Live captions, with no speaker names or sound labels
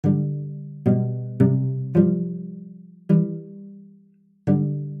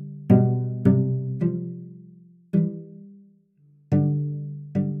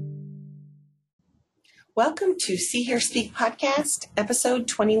Welcome to See Hear Speak podcast, episode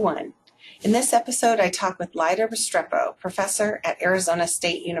 21. In this episode, I talk with Lyda Restrepo, professor at Arizona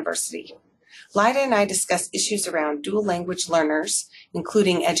State University. Lyda and I discuss issues around dual language learners,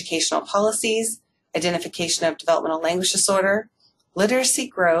 including educational policies, identification of developmental language disorder, literacy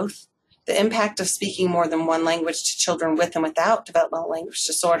growth, the impact of speaking more than one language to children with and without developmental language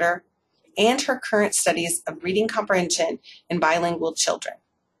disorder, and her current studies of reading comprehension in bilingual children.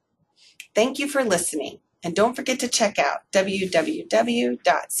 Thank you for listening, and don't forget to check out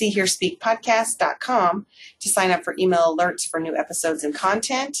www.seehearspeakpodcast.com to sign up for email alerts for new episodes and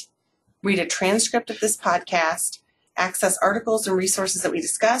content, read a transcript of this podcast, access articles and resources that we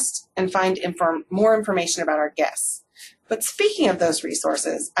discussed, and find more information about our guests. But speaking of those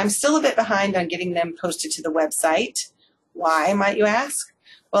resources, I'm still a bit behind on getting them posted to the website. Why, might you ask?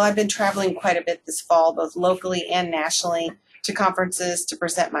 Well, I've been traveling quite a bit this fall, both locally and nationally, to conferences to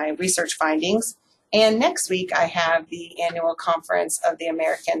present my research findings. And next week, I have the annual conference of the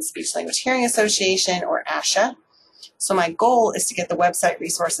American Speech Language Hearing Association, or ASHA. So my goal is to get the website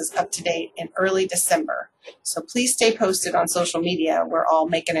resources up to date in early December. So please stay posted on social media where I'll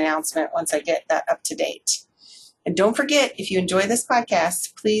make an announcement once I get that up to date. And don't forget, if you enjoy this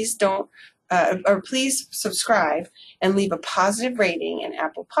podcast, please subscribe and leave a positive rating in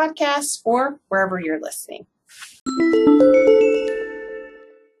Apple Podcasts or wherever you're listening.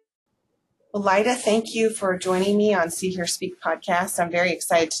 Well, Lyda, thank you for joining me on See Hear Speak podcast. I'm very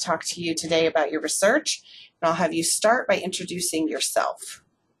excited to talk to you today about your research, and I'll have you start by introducing yourself.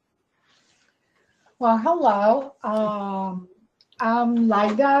 Well, hello. I'm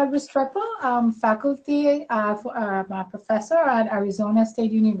Lyda Restrepo. I'm faculty, I'm a professor at Arizona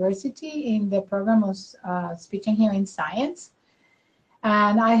State University in the program of Speech and Hearing Science.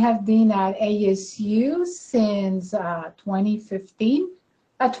 And I have been at ASU since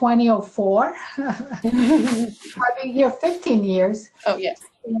 2004. I've been here 15 years. Oh, yes.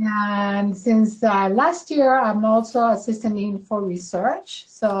 And since last year, I'm also assistant dean for research.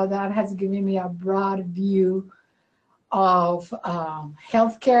 So that has given me a broad view of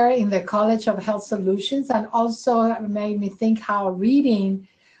healthcare in the College of Health Solutions, and also made me think how reading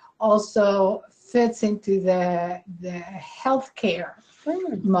also fits into the healthcare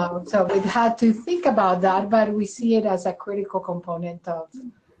mode. So we've had to think about that, but we see it as a critical component of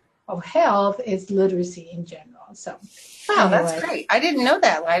health is literacy in general. So wow, anyway. That's great. I didn't know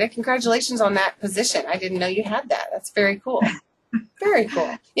that, Lyda. Congratulations on that position. I didn't know you had that. That's very cool. Very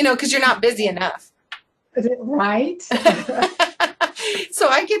cool. You know, because you're not busy enough. Right. So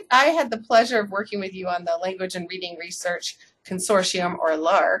I had the pleasure of working with you on the Language and Reading Research Consortium, or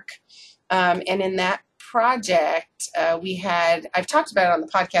LARC. And in that project, I've talked about it on the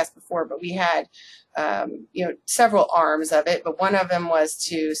podcast before, but we had, several arms of it. But one of them was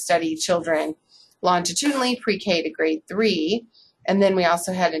to study children longitudinally pre-K to grade 3. And then we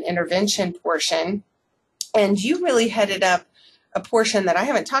also had an intervention portion. And you really headed up a portion that I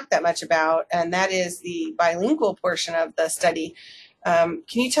haven't talked that much about, and that is the bilingual portion of the study. Can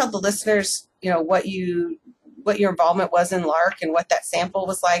you tell the listeners, what your involvement was in LARC and what that sample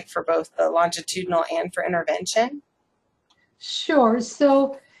was like for both the longitudinal and for intervention? Sure.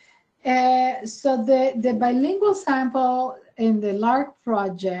 So the bilingual sample in the LARC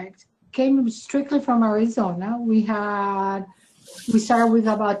project came strictly from Arizona. We started with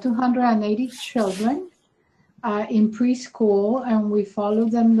about 280 children in preschool, and we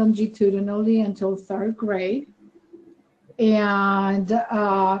followed them longitudinally until 3rd grade. And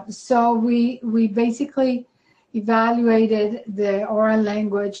so we basically evaluated the oral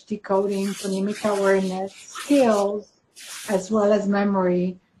language decoding, phonemic awareness skills, as well as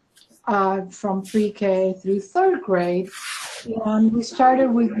memory from pre-K through 3rd grade. And we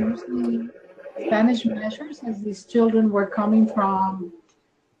started with mostly Spanish measures, as these children were coming from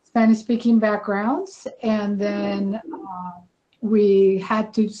Spanish-speaking backgrounds, and then we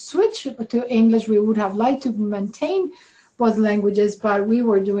had to switch to English. We would have liked to maintain both languages, but we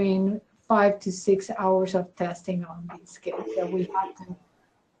were doing 5 to 6 hours of testing on these kids, so we had to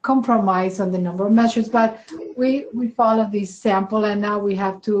compromise on the number of measures. But we followed this sample, and now we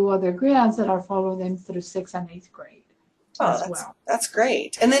have 2 other grants that are following them through 6th and 8th grade. That's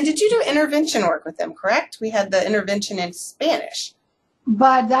great. And then did you do intervention work with them, correct? We had the intervention in Spanish.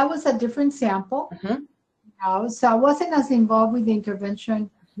 But that was a different sample. Mm-hmm. So I wasn't as involved with the intervention.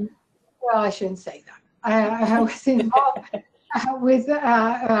 Mm-hmm. Well, I shouldn't say that. I was involved I was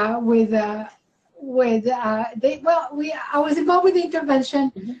involved with the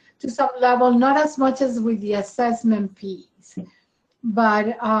intervention mm-hmm. to some level, not as much as with the assessment piece.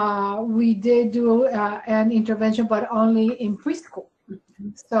 But we did do an intervention, but only in preschool. Mm-hmm.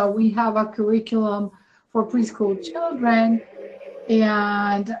 So we have a curriculum for preschool children.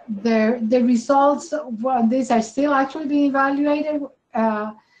 And the results, well, these are still actually being evaluated.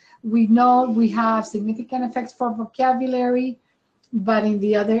 We know we have significant effects for vocabulary, but in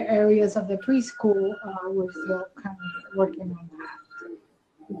the other areas of the preschool, we're still kind of working on that.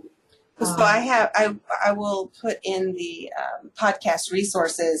 So I will put in the podcast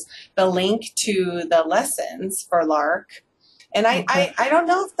resources the link to the lessons for LARC. And I don't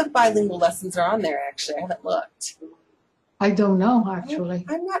know if the bilingual lessons are on there, actually. I haven't looked. I don't know, actually.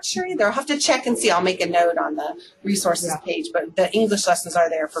 I'm not sure either. I'll have to check and see. I'll make a note on the resources page. But the English lessons are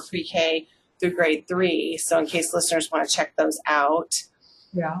there for pre-K through grade 3. So in case listeners want to check those out.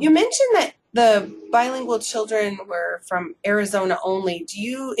 Yeah. You mentioned that the bilingual children were from Arizona only. Do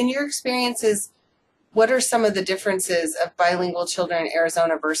you, in your experiences, what are some of the differences of bilingual children in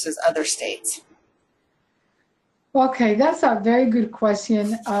Arizona versus other states? Okay, that's a very good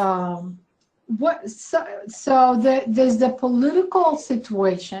question. There's the political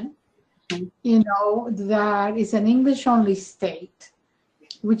situation, that is an English-only state,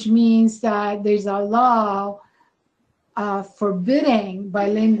 which means that there's a law forbidding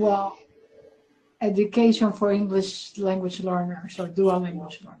bilingual education for English language learners or dual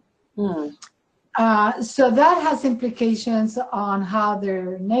language learners. So that has implications on how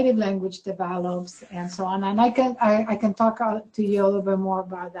their native language develops and so on. And I can talk to you a little bit more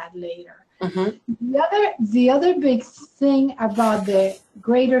about that later. The other big thing about the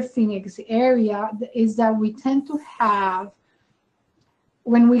greater Phoenix area is that we tend to have,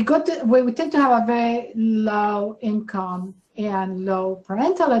 we tend to have a very low income and low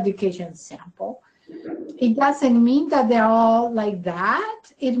parental education sample. It doesn't mean that they're all like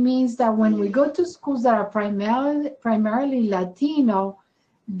that. It means that when we go to schools that are primarily Latino,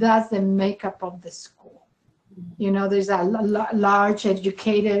 that's the makeup of the school. There's a large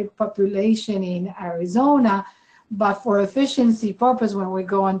educated population in Arizona, but for efficiency purpose, when we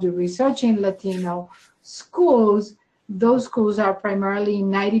go and do research in Latino schools, those schools are primarily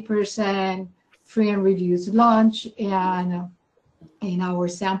 90% free and reduced lunch. And in our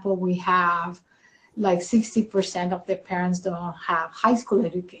sample, we have like 60% of the parents don't have high school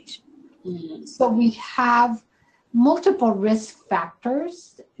education. So we have multiple risk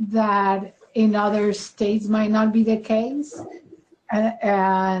factors that in other states might not be the case.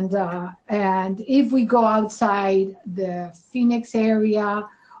 And if we go outside the Phoenix area,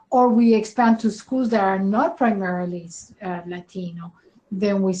 or we expand to schools that are not primarily Latino,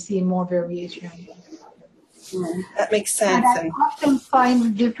 then we see more variation. That makes sense. And I often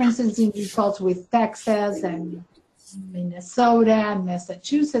find differences in results with Texas and Minnesota and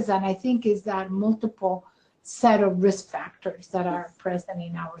Massachusetts, and I think is that multiple set of risk factors that are present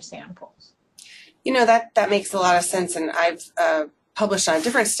in our samples. That makes a lot of sense, and I've published on a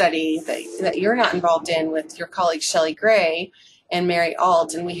different study that you're not involved in with your colleague Shelley Gray and Mary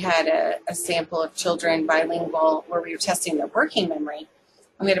Alt, and we had a sample of children bilingual where we were testing their working memory.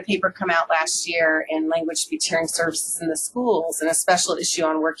 And we had a paper come out last year in Language Speech Hearing Services in the Schools, and a special issue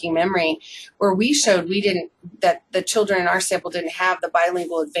on working memory, where we showed that the children in our sample didn't have the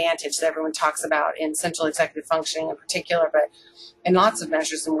bilingual advantage that everyone talks about in central executive functioning in particular, but in lots of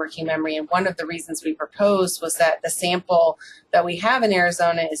measures in working memory. And one of the reasons we proposed was that the sample that we have in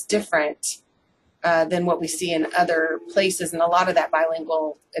Arizona is different than what we see in other places. And a lot of that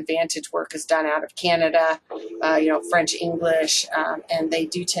bilingual advantage work is done out of Canada, French, English, and they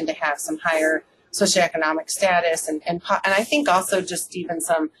do tend to have some higher socioeconomic status. And I think also just even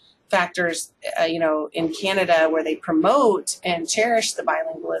some factors, in Canada where they promote and cherish the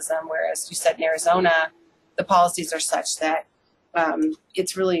bilingualism, whereas you said in Arizona, the policies are such that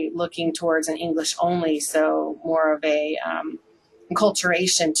it's really looking towards an English only, so more of a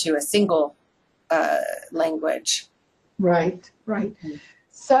enculturation to a single language. Right.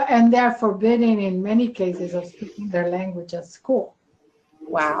 So, and they're forbidden in many cases of speaking their language at school.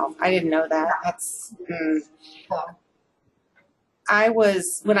 Wow, I didn't know that. That's.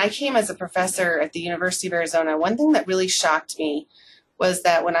 When I came as a professor at the University of Arizona, one thing that really shocked me was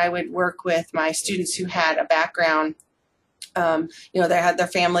that when I would work with my students who had a background, their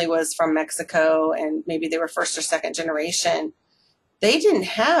family was from Mexico and maybe they were first or second generation, they didn't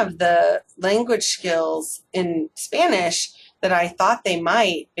have the language skills in Spanish that I thought they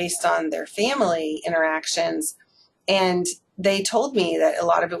might based on their family interactions. And they told me that a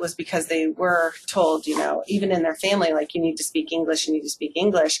lot of it was because they were told, even in their family, like, you need to speak English, you need to speak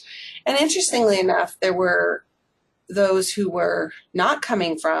English. And interestingly enough, there were those who were not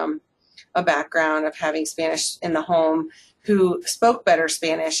coming from a background of having Spanish in the home who spoke better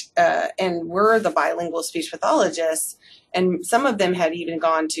Spanish and were the bilingual speech pathologists. And some of them had even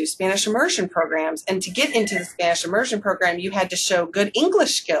gone to Spanish immersion programs. And to get into the Spanish immersion program, you had to show good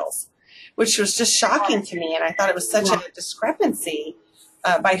English skills, which was just shocking to me. And I thought it was such a discrepancy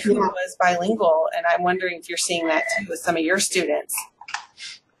by who was bilingual. And I'm wondering if you're seeing that too with some of your students.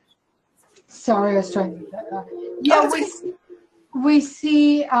 Sorry, I was trying to. Yeah, we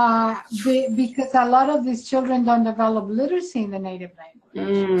see because a lot of these children don't develop literacy in the native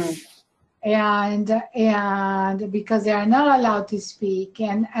language. And because they are not allowed to speak,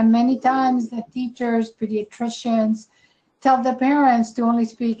 and many times the teachers, pediatricians tell the parents to only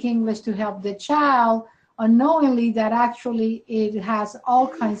speak English to help the child, unknowingly that actually it has all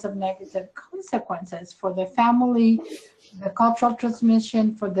kinds of negative consequences for the family, the cultural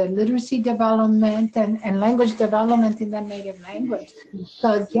transmission, for the literacy development and language development in the native language.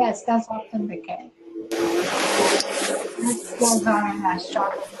 So yes, that's often the case. This goes on in a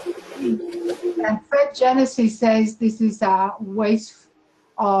short. And Fred Genesee says this is a waste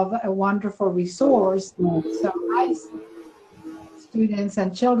of a wonderful resource. So I see students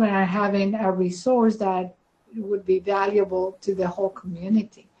and children are having a resource that would be valuable to the whole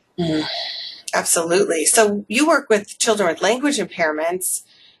community. Absolutely. So you work with children with language impairments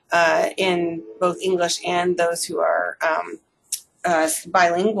in both English and those who are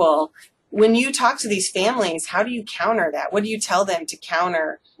bilingual. When you talk to these families, how do you counter that? What do you tell them to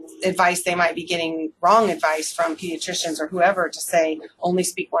counter advice they might be getting, wrong advice from pediatricians or whoever, to say only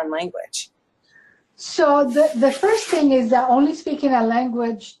speak one language? So the first thing is that only speaking a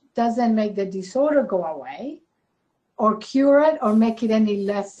language doesn't make the disorder go away or cure it or make it any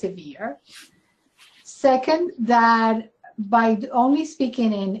less severe. Second, that by only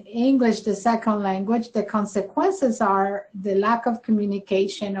speaking in English, the second language, the consequences are the lack of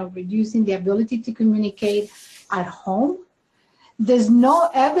communication or reducing the ability to communicate at home. There's no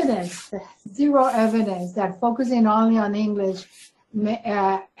evidence, zero evidence that focusing only on English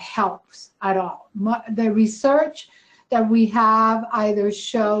helps at all. The research that we have either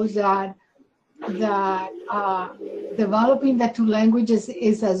shows that developing the two languages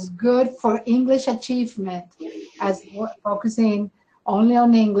is as good for English achievement as focusing only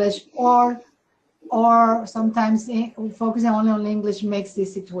on English, or sometimes focusing only on English makes the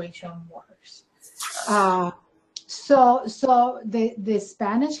situation worse. So the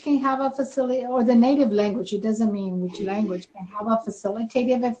Spanish can have a facility, or the native language, it doesn't mean which language, can have a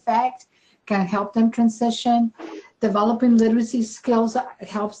facilitative effect, can help them transition. Developing literacy skills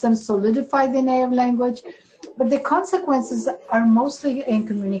helps them solidify the native language. But the consequences are mostly in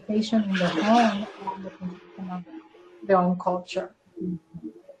communication in the home and their own culture.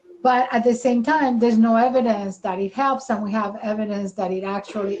 But at the same time, there's no evidence that it helps, and we have evidence that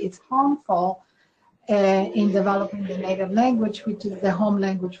it's harmful in developing the native language, which is the home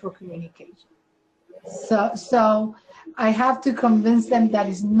language for communication. So I have to convince them that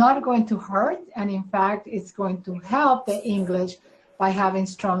it's not going to hurt, and in fact, it's going to help the English by having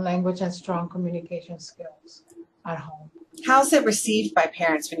strong language and strong communication skills at home. How's it received by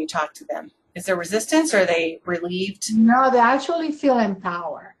parents when you talk to them? Is there resistance, or are they relieved? No, they actually feel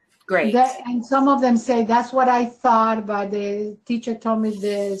empowered. Great. And some of them say, that's what I thought, but the teacher told me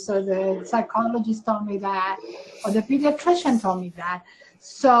this, or the psychologist told me that, or the pediatrician told me that.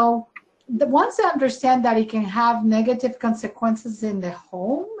 So once they understand that it can have negative consequences in the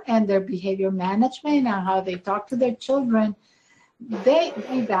home and their behavior management and how they talk to their children, they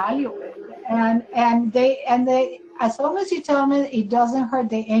value it. And they as long as you tell them it doesn't hurt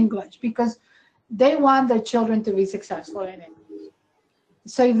the English, because they want their children to be successful in it.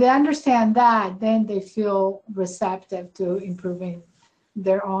 So if they understand that, then they feel receptive to improving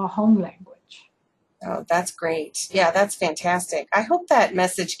their own home language. Oh, that's great. Yeah, that's fantastic. I hope that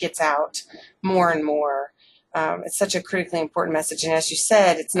message gets out more and more. It's such a critically important message. And as you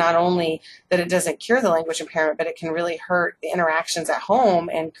said, it's not only that it doesn't cure the language impairment, but it can really hurt the interactions at home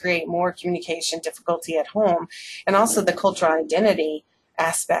and create more communication difficulty at home, and also the cultural identity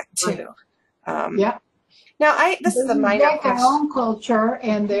aspect too. Yeah. Now, this is a minor question. Their own culture,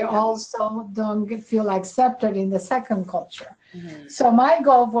 and they also don't feel accepted in the second culture. Mm-hmm. So my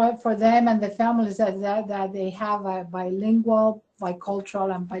goal for them and the families is that they have a bilingual, bicultural,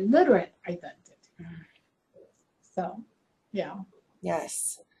 and biliterate identity. Mm-hmm. So, yeah.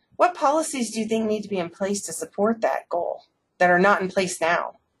 Yes. What policies do you think need to be in place to support that goal that are not in place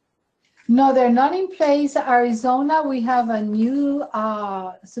now? No, they're not in place. Arizona, we have a new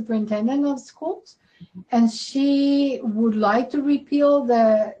superintendent of schools, and she would like to repeal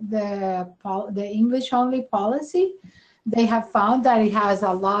the English only policy, They have found that it has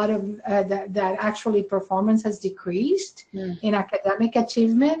a lot of, that actually performance has decreased in academic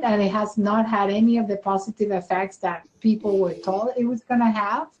achievement, and it has not had any of the positive effects that people were told it was going to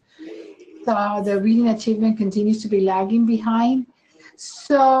have. So the reading achievement continues to be lagging behind.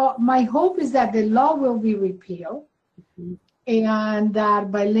 So my hope is that the law will be repealed and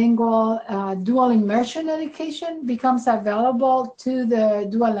that bilingual dual immersion education becomes available to the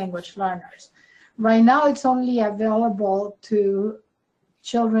dual language learners. Right now, it's only available to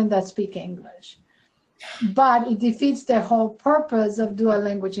children that speak English. But it defeats the whole purpose of dual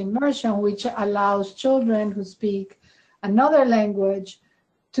language immersion, which allows children who speak another language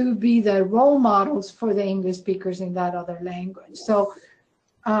to be the role models for the English speakers in that other language. So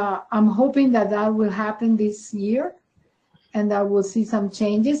I'm hoping that that will happen this year and that we'll see some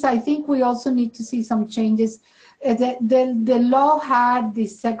changes. I think we also need to see some changes. The law had the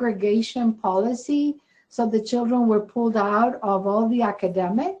segregation policy, so the children were pulled out of all the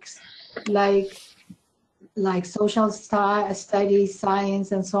academics, like social studies,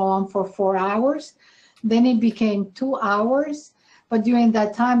 science, and so on for 4 hours. Then it became 2 hours. But during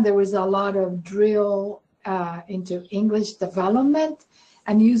that time, there was a lot of drill into English development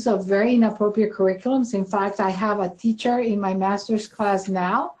and use of very inappropriate curriculums. In fact, I have a teacher in my master's class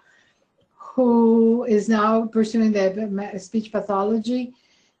now who is now pursuing the speech pathology.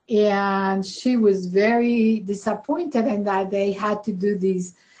 And she was very disappointed in that they had to do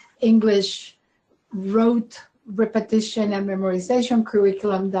these English rote repetition and memorization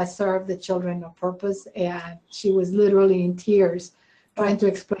curriculum that served the children no purpose. And she was literally in tears trying to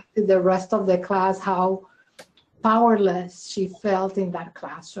explain to the rest of the class how powerless she felt in that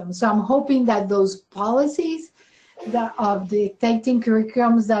classroom. So I'm hoping that those policies of dictating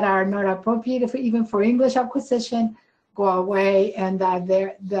curriculums that are not appropriate even for English acquisition go away, and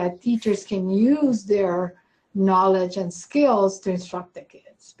that teachers can use their knowledge and skills to instruct the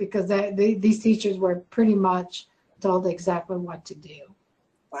kids, because these teachers were pretty much told exactly what to do.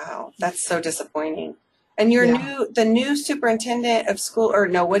 Wow, that's so disappointing. And the new superintendent of school, or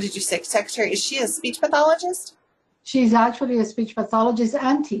no, what did you say, secretary, is she a speech pathologist? She's actually a speech pathologist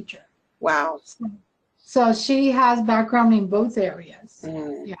and teacher. Wow. So she has background in both areas.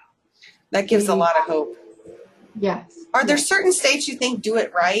 Yeah. That gives a lot of hope. Yes. Are there certain states you think do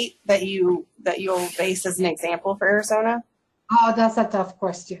it right that you'll base as an example for Arizona? Oh, that's a tough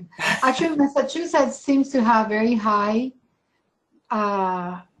question. Actually, Massachusetts seems to have very high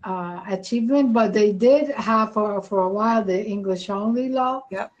achievement, but they did have for a while the English only law.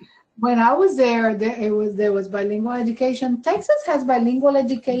 Yep. When I was there was bilingual education. Texas has bilingual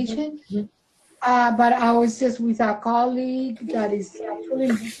education, but I was just with a colleague that is actually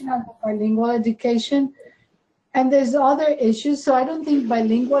looking at bilingual education, and there's other issues. So I don't think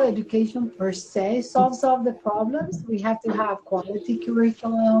bilingual education per se solves all the problems. We have to have quality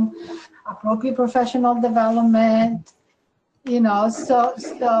curriculum, appropriate professional development, then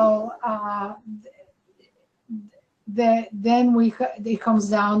it comes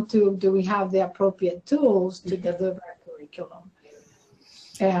down to, do we have the appropriate tools to deliver a curriculum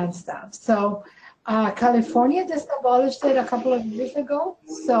and stuff. So California just abolished it a couple of years ago,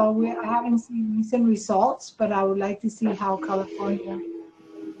 so I haven't seen recent results, but I would like to see how California is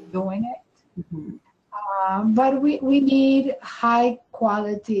doing it. But we need high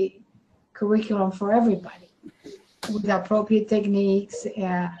quality curriculum for everybody with appropriate techniques,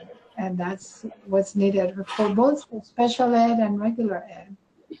 and that's what's needed for both special ed and regular ed.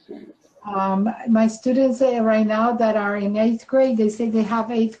 My students right now that are in 8th grade, they say they have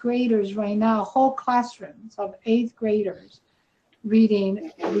 8th graders right now, whole classrooms of 8th graders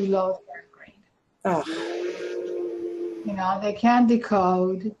reading below 3rd grade. Oh. They can't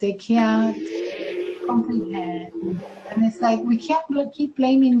decode, they can't comprehend, and it's like we can't keep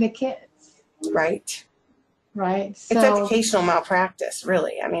blaming the kids. Right. Right. So, it's educational malpractice,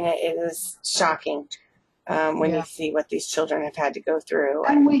 really. I mean, it is shocking when you see what these children have had to go through.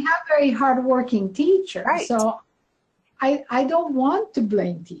 And we have very hardworking teachers. Right. So I don't want to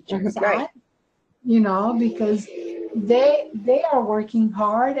blame teachers. Right. Because they are working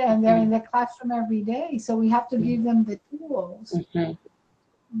hard and they're in the classroom every day. So we have to give them the tools to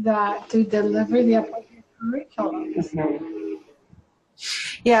deliver the appropriate curriculum.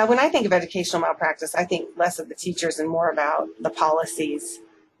 Yeah, when I think of educational malpractice, I think less of the teachers and more about the policies.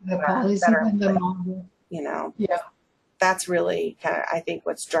 The policies and the model. Yeah. That's really kind of, I think,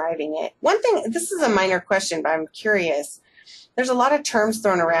 what's driving it. One thing, this is a minor question, but I'm curious. There's a lot of terms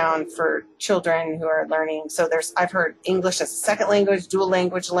thrown around for children who are learning. So I've heard English as a second language, dual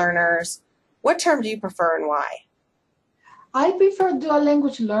language learners. What term do you prefer and why? I prefer dual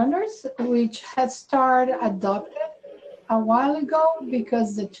language learners, which Head Start adopted. a while ago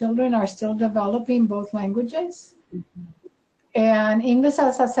because the children are still developing both languages. And English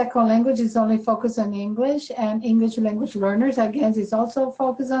as a second language is only focused on English, and English language learners, I guess, is also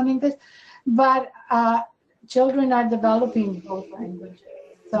focused on English. But children are developing both languages.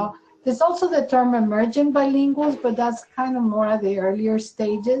 So there's also the term emergent bilinguals, but that's kind of more at the earlier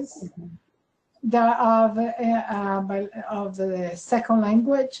stages of the second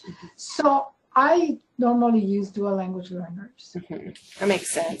language. So I normally use dual language learners. That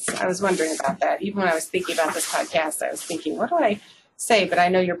makes sense. I was wondering about that. Even when I was thinking about this podcast, I was thinking, what do I say? But I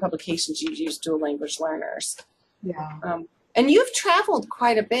know your publications, you use dual language learners. Yeah. And you've traveled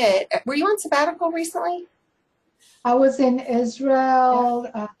quite a bit. Were you on sabbatical recently? I was in Israel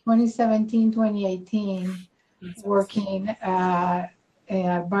 2017, 2018, working at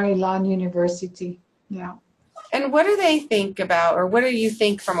Bar Ilan University. Yeah. And what do they think about, or what do you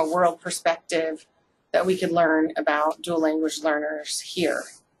think from a world perspective that we could learn about dual language learners here?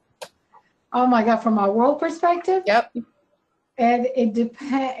 Oh my God, from a world perspective? Yep. And it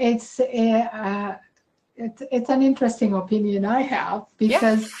depends. It's an interesting opinion I have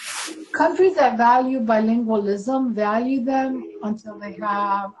because countries that value bilingualism value them until they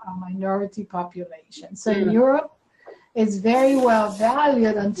have a minority population. So in Europe, it's very well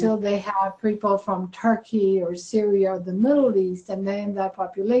valued until they have people from Turkey or Syria or the Middle East, and then that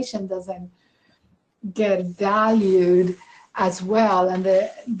population doesn't get valued as well, and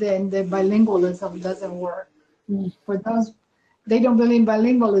then the bilingualism doesn't work for those. They don't believe in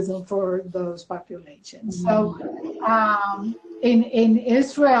bilingualism for those populations. So in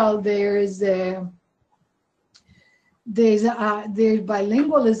Israel, there's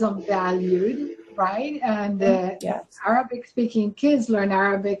bilingualism valued, right? And Arabic-speaking kids learn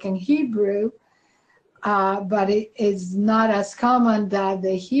Arabic and Hebrew, but it is not as common that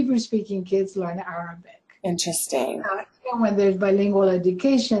the Hebrew-speaking kids learn Arabic. Interesting. Even when there's bilingual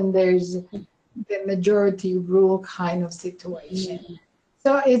education, there's the majority rule kind of situation.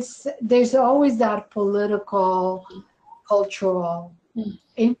 So there's always that political, cultural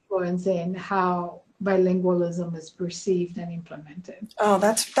influence in how bilingualism is perceived and implemented. Oh,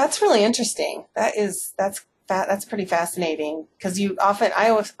 that's really interesting. That's pretty fascinating because I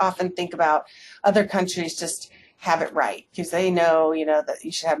always often think about other countries just have it right because they know, that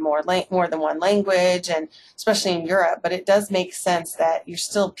you should have more than one language, and especially in Europe. But it does make sense that you're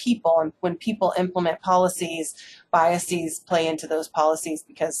still people, and when people implement policies, biases play into those policies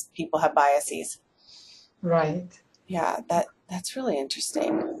because people have biases. Right. Yeah, that's really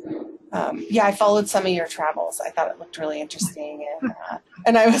interesting. I followed some of your travels. I thought it looked really interesting,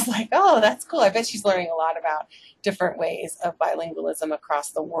 and I was like, oh, that's cool. I bet she's learning a lot about different ways of bilingualism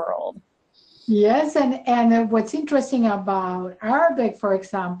across the world. Yes, and what's interesting about Arabic, for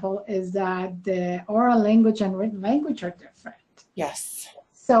example, is that the oral language and written language are different. Yes.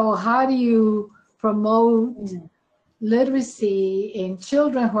 So how do you promote literacy in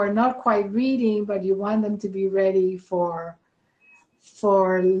children who are not quite reading, but you want them to be ready for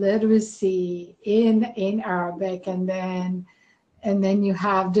literacy in Arabic, and then you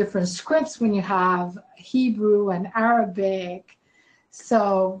have different scripts when you have Hebrew and Arabic.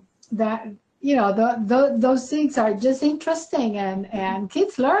 So that those things are just interesting, and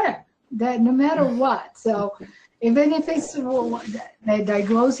kids learn that no matter what. So even if it's the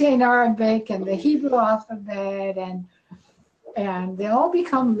diglossia in Arabic and the Hebrew alphabet, and they all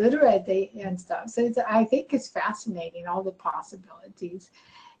become literate and stuff. So I think it's fascinating, all the possibilities.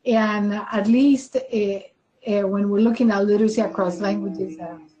 And at least when we're looking at literacy across languages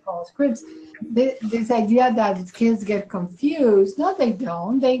and all scripts, this idea that kids get confused, no, they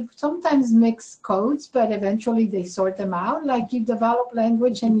don't. They sometimes mix codes, but eventually they sort them out. Like you develop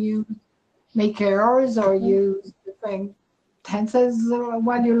language and you make errors or use different tenses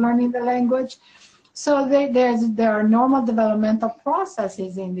while you're learning the language. So there are normal developmental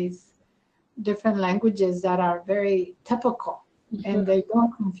processes in these different languages that are very typical, and they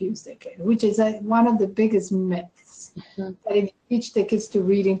don't confuse the kid, which is one of the biggest myths. That if you teach the kids to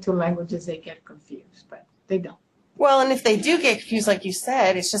read in two languages, they get confused, but they don't. Well, and if they do get confused, like you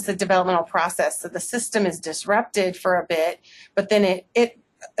said, it's just a developmental process. So the system is disrupted for a bit, but then it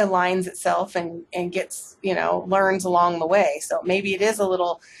aligns itself and gets, learns along the way. So maybe it is a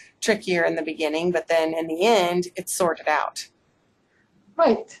little trickier in the beginning, but then in the end, it's sorted out.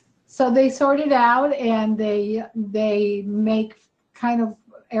 Right. So they sort it out, and they make kind of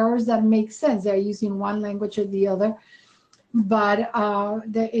errors that make sense. They're using one language or the other, but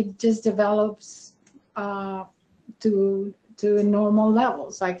it just develops to normal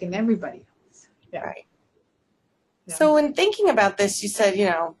levels, like in everybody else. Yeah. Right. Yeah. So in thinking about this, you said,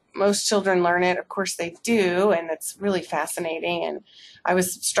 most children learn it. Of course they do, and it's really fascinating. And I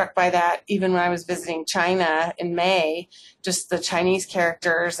was struck by that even when I was visiting China in May, just the Chinese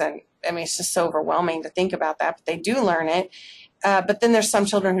characters. And I mean, it's just so overwhelming to think about that, but they do learn it. But then there's some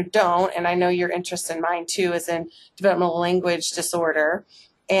children who don't, and I know your interest in mine too is in developmental language disorder.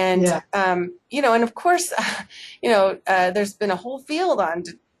 And, and of course, there's been a whole field on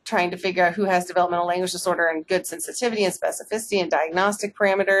trying to figure out who has developmental language disorder and good sensitivity and specificity and diagnostic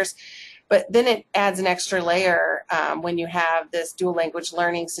parameters. But then it adds an extra layer when you have this dual language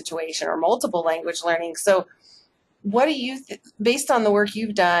learning situation or multiple language learning. So what do you, based on the work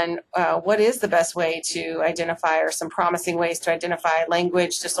you've done, what is the best way to identify, or some promising ways to identify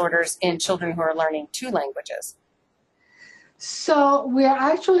language disorders in children who are learning two languages? So we are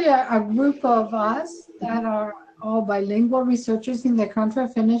actually a group of us that are all bilingual researchers in the country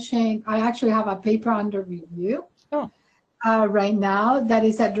finishing. I actually have a paper under review right now that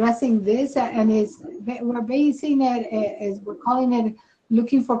is addressing this, and we're basing it, we're calling it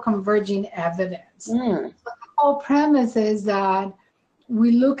looking for converging evidence. So the whole premise is that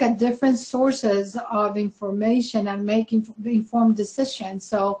we look at different sources of information and make informed decisions.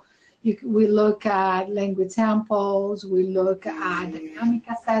 So we look at language samples, we look at dynamic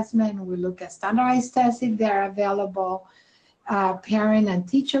assessment, we look at standardized tests if they're available, parent and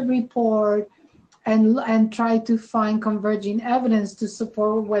teacher report, and try to find converging evidence to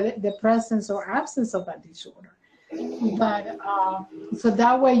support whether the presence or absence of a disorder. But so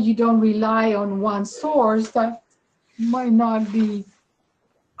that way you don't rely on one source that might not be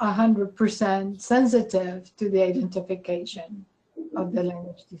 100% sensitive to the identification of the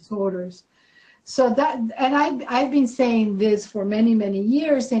language disorders. So that, and I've been saying this for many, many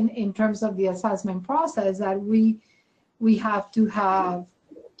years in terms of the assessment process, that we have to have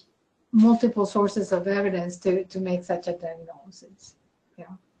multiple sources of evidence to make such a diagnosis. Yeah.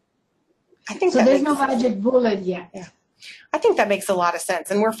 I think so. There's no magic bullet yet. Yeah. I think that makes a lot of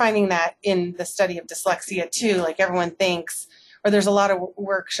sense. And we're finding that in the study of dyslexia too. Like everyone thinks, or there's a lot of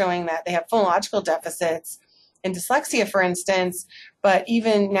work showing that they have phonological deficits in dyslexia, for instance. But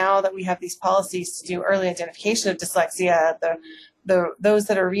even now that we have these policies to do early identification of dyslexia, those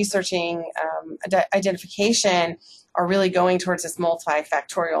that are researching identification are really going towards this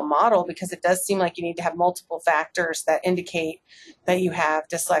multifactorial model, because it does seem like you need to have multiple factors that indicate that you have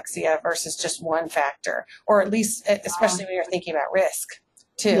dyslexia versus just one factor, or at least, especially when you're thinking about risk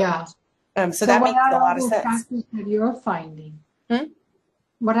too. Yeah. So that makes a lot of sense. Factors that you're finding?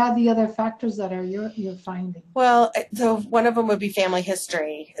 What are the other factors that are you're finding? Well, so one of them would be family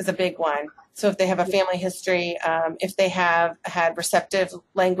history is a big one. So if they have a family history, if they have had receptive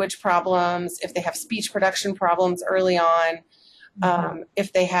language problems, if they have speech production problems early on,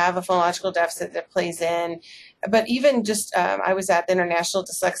 if they have a phonological deficit that plays in. But even just, I was at the International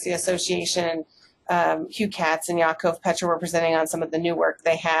Dyslexia Association, Hugh Katz and Yakov Petra were presenting on some of the new work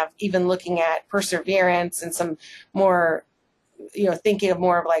they have, even looking at perseverance and some more, thinking of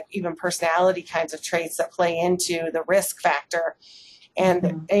more of like even personality kinds of traits that play into the risk factor.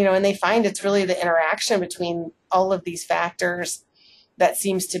 And, and they find it's really the interaction between all of these factors that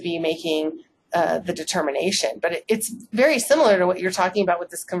seems to be making the determination. But it's very similar to what you're talking about with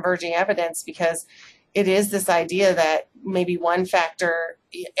this converging evidence, because it is this idea that maybe one factor,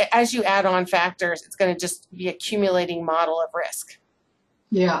 as you add on factors, it's going to just be accumulating model of risk.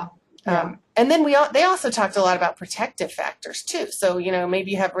 Yeah. And then they also talked a lot about protective factors too. So,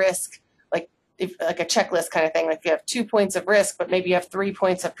 maybe you have risk, like a checklist kind of thing. Like you have 2 points of risk, but maybe you have 3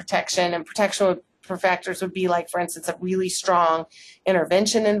 points of protection. And protection for factors would be like, for instance, a really strong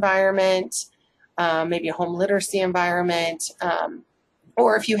intervention environment, maybe a home literacy environment,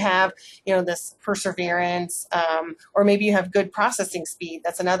 or if you have, this perseverance, or maybe you have good processing speed.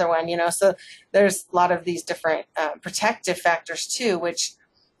 That's another one, So there's a lot of these different protective factors too, which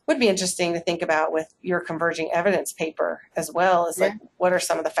would be interesting to think about with your converging evidence paper as well, as like, what are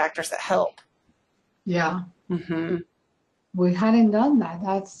some of the factors that help? Yeah. We hadn't done that.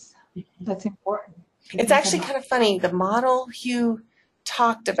 That's important. It's actually kind of funny. The model Hugh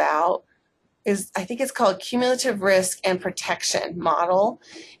talked about is, I think it's called cumulative risk and protection model.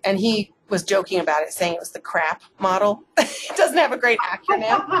 And he was joking about it, saying it was the CRAP model. It doesn't have a great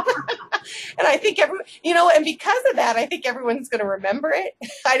acronym. And I think and because of that, I think everyone's going to remember it.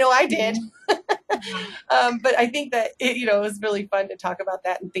 I know I did. But I think that it was really fun to talk about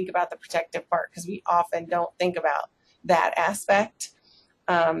that and think about the protective part, because we often don't think about that aspect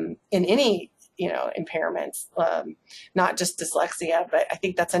in any impairments, not just dyslexia, but I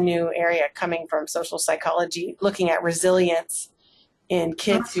think that's a new area coming from social psychology, looking at resilience in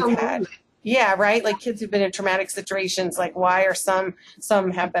kids who've had Yeah, right. Like kids who've been in traumatic situations, like why are some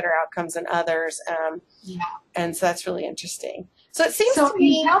have better outcomes than others? Yeah. And so that's really interesting. So it seems So to in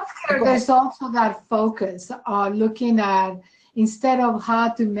me. Oh, healthcare, go ahead. there's also that focus on looking at, instead of how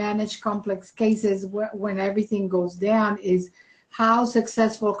to manage complex cases when everything goes down, is how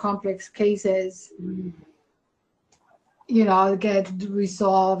successful complex cases, get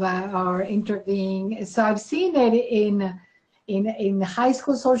resolved or intervene. So I've seen it in high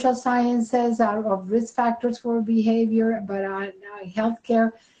school social sciences of risk factors for behavior, but on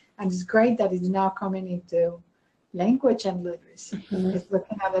healthcare, and it's great that it's now coming into language and literacy. Mhm. It's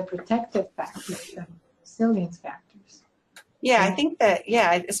looking at the protective factors and resilience factors. Yeah, I think that,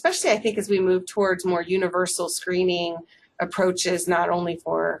 yeah, especially I think as we move towards more universal screening approaches, not only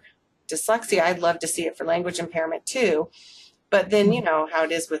for dyslexia, I'd love to see it for language impairment too. But then, how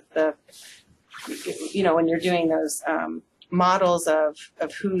it is with when you're doing those models of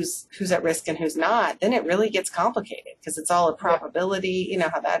who's at risk and who's not, then it really gets complicated because it's all a probability,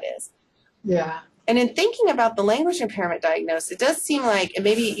 how that is. Yeah. And in thinking about the language impairment diagnosis, it does seem like, and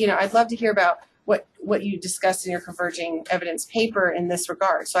maybe, I'd love to hear about what you discussed in your converging evidence paper in this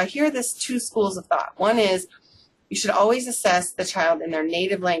regard. So I hear this two schools of thought. One is you should always assess the child in their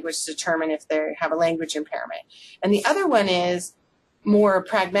native language to determine if they have a language impairment. And the other one is more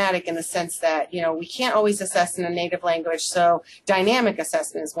pragmatic in the sense that, we can't always assess in a native language, so dynamic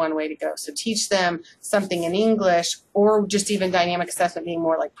assessment is one way to go. So teach them something in English, or just even dynamic assessment being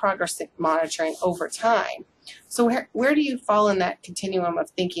more like progress monitoring over time. So where do you fall in that continuum of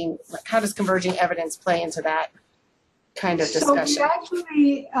thinking? How does converging evidence play into that kind of discussion? So we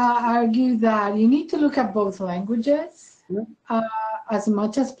actually argue that you need to look at both languages as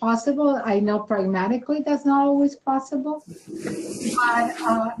much as possible. I know pragmatically that's not always possible,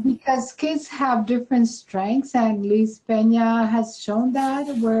 but because kids have different strengths, and Liz Peña has shown that,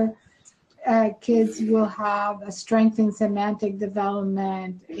 where kids will have a strength in semantic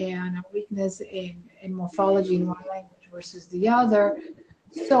development and a weakness in morphology in one language versus the other.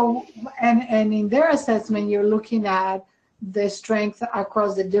 So, and in their assessment, you're looking at the strength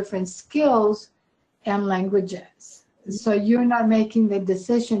across the different skills and languages. So you're not making the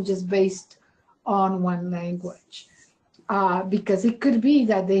decision just based on one language. Because it could be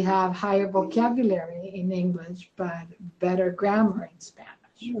that they have higher vocabulary in English, but better grammar in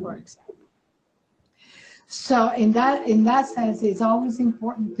Spanish, for example. So in that sense, it's always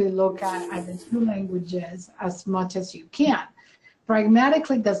important to look at the two languages as much as you can.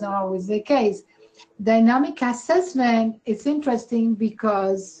 Pragmatically, that's not always the case. Dynamic assessment is interesting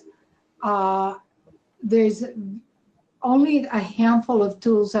because there's only a handful of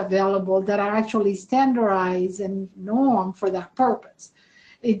tools available that are actually standardized and normed for that purpose.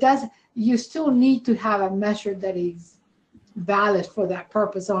 You still need to have a measure that is valid for that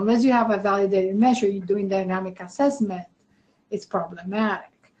purpose. So unless you have a validated measure, you're doing dynamic assessment, it's problematic.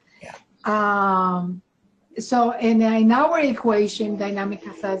 Yeah. So in our equation, dynamic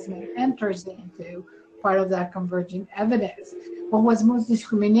assessment enters into part of that convergent evidence. But what's most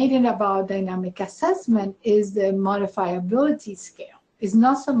discriminating about dynamic assessment is the modifiability scale. It's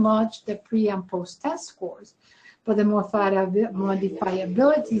not so much the pre and post test scores, but the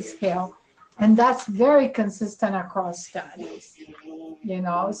modifiability scale. And that's very consistent across studies,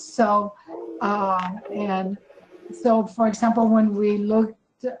 So, and so, for example, when we looked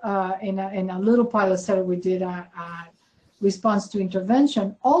in a little pilot study we did a response to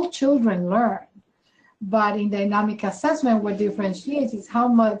intervention, all children learn. But in dynamic assessment, what differentiates is how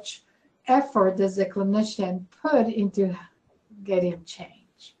much effort does the clinician put into getting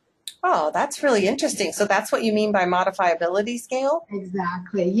change. Oh, that's really interesting. So that's what you mean by modifiability scale?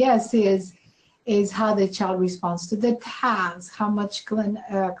 Exactly. Yes, is how the child responds to the task, how much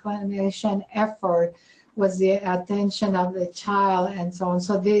clinician effort was the attention of the child, and so on.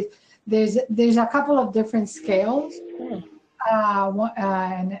 So there's a couple of different scales,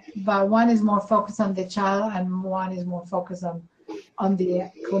 but one is more focused on the child, and one is more focused on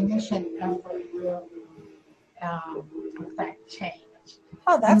the clinician effort to affect change.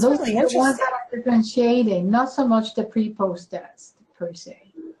 Oh, that's really interesting. And those are the ones that are differentiating, not so much the pre-post test per se.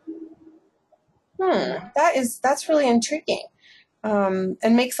 That's really intriguing.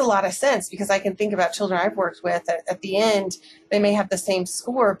 And makes a lot of sense, because I can think about children I've worked with at the end, they may have the same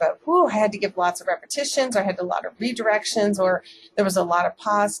score, but I had to give lots of repetitions, or I had a lot of redirections, or there was a lot of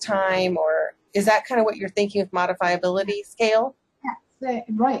pause time, or is that kind of what you're thinking with modifiability scale? Yeah,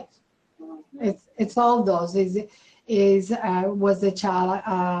 right. It's all those. Was the child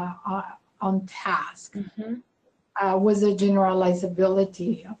on task? Mm-hmm. Was the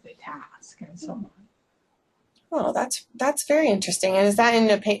generalizability of the task, and so on. Oh, that's very interesting. And is that in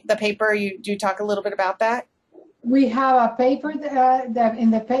the paper? Do you talk a little bit about that? We have a paper that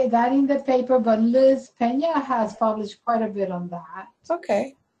in the paper, but Liz Peña has published quite a bit on that.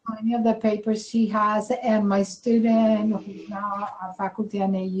 Okay. Many of the papers she has, and my student who's now a faculty at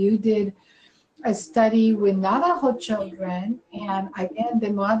AU did a study with Navajo children, and again, the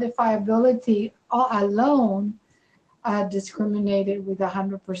modifiability alone discriminated with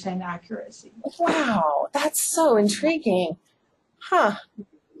 100% accuracy. Wow, that's so intriguing. Huh.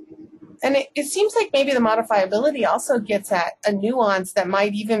 And it seems like maybe the modifiability also gets at a nuance that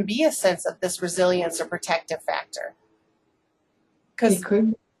might even be a sense of this resilience or protective factor. It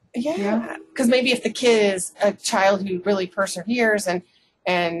could. Yeah, because maybe if the kid is a child who really perseveres and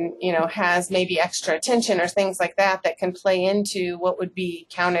has maybe extra attention or things like that can play into what would be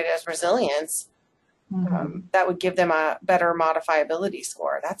counted as resilience, that would give them a better modifiability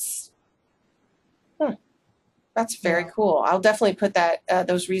score. That's very cool. I'll definitely put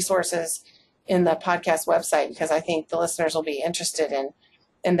those resources in the podcast website because I think the listeners will be interested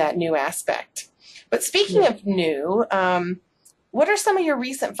in that new aspect. But speaking of new, what are some of your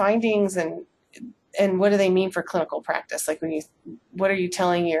recent findings and what do they mean for clinical practice? Like what are you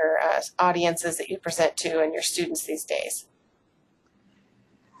telling your audiences that you present to and your students these days?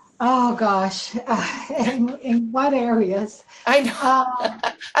 Oh gosh, in what areas? I know.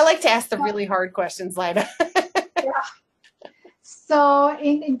 I like to ask the really hard questions, Lida. Yeah. So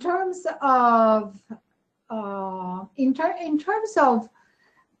in terms of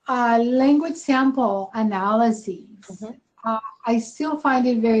language sample analyses, I still find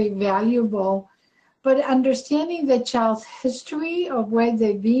it very valuable, but understanding the child's history of where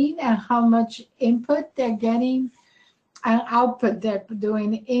they've been and how much input they're getting and output they're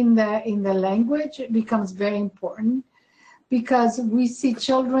doing in the language becomes very important, because we see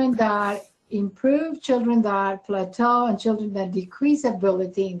children that improve, children that plateau, and children that decrease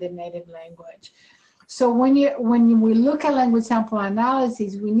ability in the native language. So when we look at language sample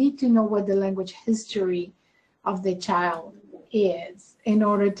analyses, we need to know what the language history of the child is in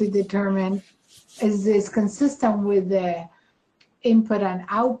order to determine, is this consistent with the input and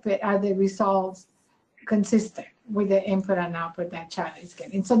output? Are the results consistent with the input and output that child is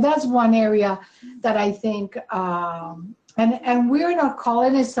getting? So that's one area that I think, and we're not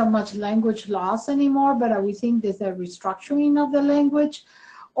calling it so much language loss anymore, but we think there's a restructuring of the language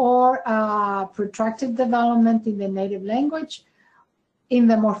or protracted development in the native language in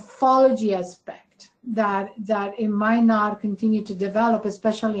the morphology aspect, that it might not continue to develop,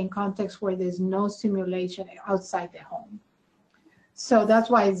 especially in contexts where there's no stimulation outside the home. So that's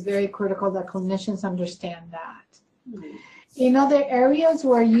why it's very critical that clinicians understand that. In other areas,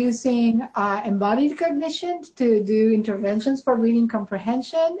 we're using embodied cognition to do interventions for reading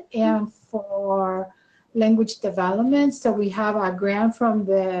comprehension and for language development. So we have a grant from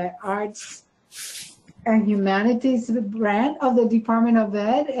the Arts and Humanities branch of the Department of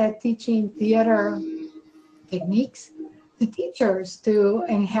Ed at teaching theater techniques to teachers to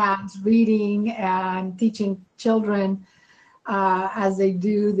enhance reading and teaching children as they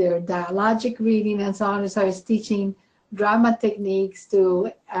do their dialogic reading and so on. So it's teaching drama techniques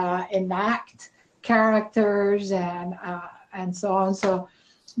to enact characters and so on. So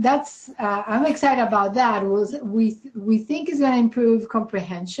that's I'm excited about that. We think it's going to improve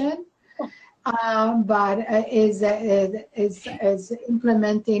comprehension, but is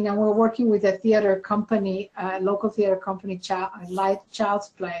implementing, and we're working with a theater company, a local theater company, Light Child's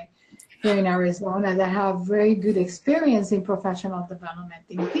Play, here in Arizona, that have very good experience in professional development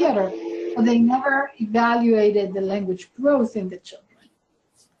in theater, but they never evaluated the language growth in the children.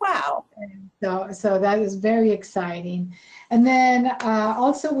 Wow. And so that is very exciting. And then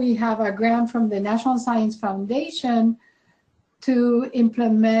also we have a grant from the National Science Foundation to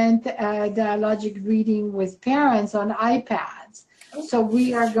implement dialogic reading with parents on iPads. So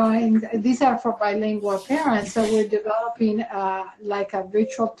we are these are for bilingual parents, so we're developing like a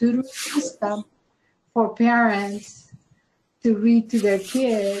virtual tutoring system for parents to read to their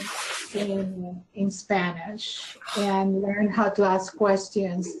kids in Spanish and learn how to ask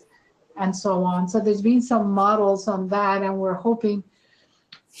questions and so on. So there's been some models on that, and we're hoping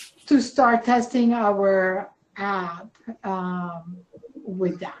to start testing our app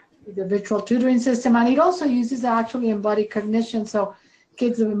with that, with the virtual tutoring system. And it also uses actually embodied cognition, so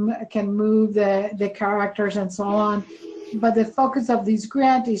kids can move the characters and so on. But the focus of this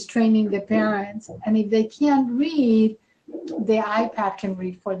grant is training the parents, and if they can't read, the iPad can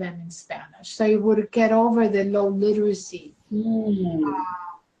read for them in Spanish. So it would get over the low literacy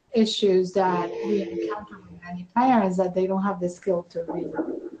issues that we encounter with many parents, that they don't have the skill to read.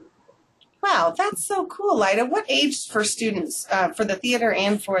 Wow, Wow, that's so cool, Lida. What age for students, for the theater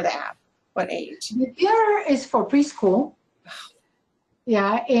and for the app? What age? The theater is for preschool.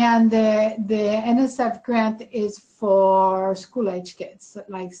 Yeah, and the NSF grant is for school-age kids,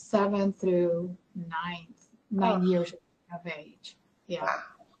 like 7 through 9 years of age. Yeah. Wow.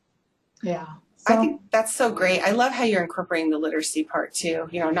 Yeah. I So, think that's so great. I love how you're incorporating the literacy part too,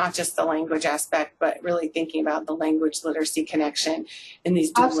 not just the language aspect, but really thinking about the language literacy connection in these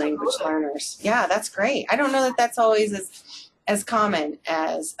dual language learners. Yeah, that's great. I don't know that that's always as common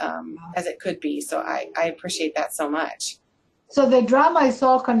as it could be. So I appreciate that so much. So the drama is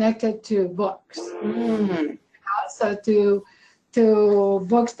all connected to books. Mm. So to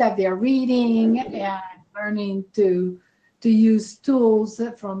books that they're reading and learning to use tools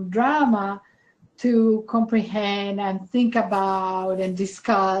from drama to comprehend and think about and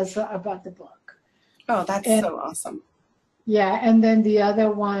discuss about the book. Oh, that's so awesome. Yeah, and then the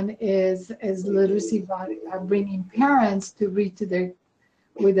other one is literacy by bringing parents to read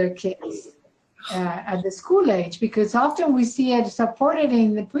with their kids at the school age, because often we see it supported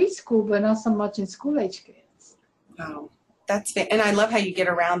in the preschool, but not so much in school age kids. Wow, and I love how you get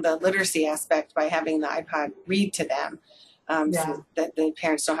around the literacy aspect by having the iPod read to them. So that the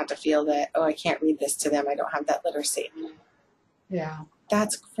parents don't have to feel that, oh, I can't read this to them, I don't have that literacy. Yeah.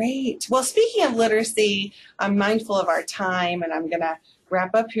 That's great. Well, speaking of literacy, I'm mindful of our time, and I'm going to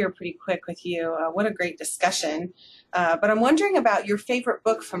wrap up here pretty quick with you. What a great discussion. But I'm wondering about your favorite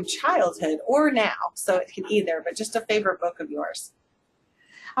book from childhood or now. So it can either, but just a favorite book of yours.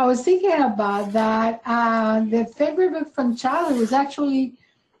 I was thinking about that. The favorite book from childhood was actually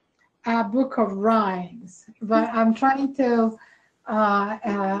a book of rhymes, but I'm trying to,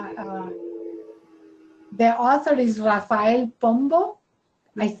 the author is Rafael Pombo,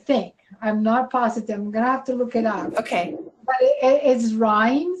 I think. I'm not positive. I'm going to have to look it up. Okay. But it's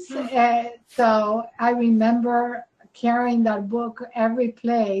rhymes. So I remember carrying that book every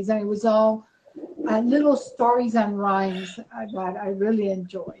place, and it was all little stories and rhymes that I really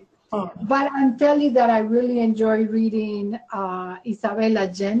enjoyed. Oh. But I'm telling you that I really enjoy reading Isabel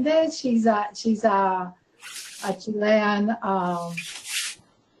Allende. She's a Chilean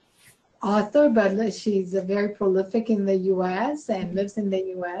author, but she's very prolific in the U.S. and lives in the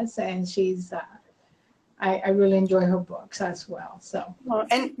U.S. And she's I really enjoy her books as well. So.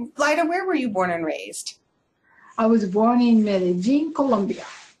 And Lida, where were you born and raised? I was born in Medellin, Colombia.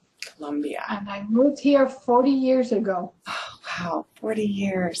 Colombia. And I moved here 40 years ago. Oh, wow, 40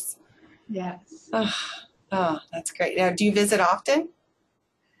 years. Yes. Oh, that's great. Now, do you visit often?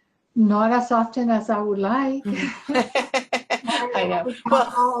 Not as often as I would like. I know.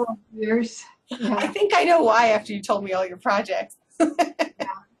 Well, all of years. Yeah. I think I know why after you told me all your projects. Yeah.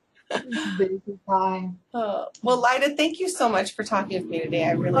 It's busy time. Oh. Well, Lida, thank you so much for talking with me today.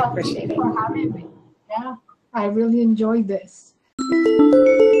 I really appreciate it. Thank you for having me. Yeah, I really enjoyed this.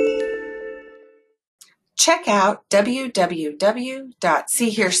 Check out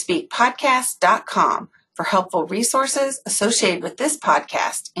www.seehearspeakpodcast.com for helpful resources associated with this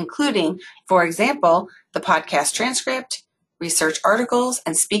podcast, including, for example, the podcast transcript, research articles,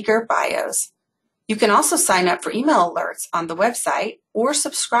 and speaker bios. You can also sign up for email alerts on the website or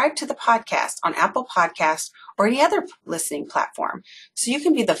subscribe to the podcast on Apple Podcasts or any other listening platform so you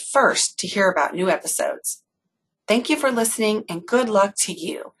can be the first to hear about new episodes. Thank you for listening, and good luck to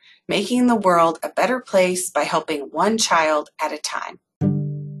you, making the world a better place by helping one child at a time.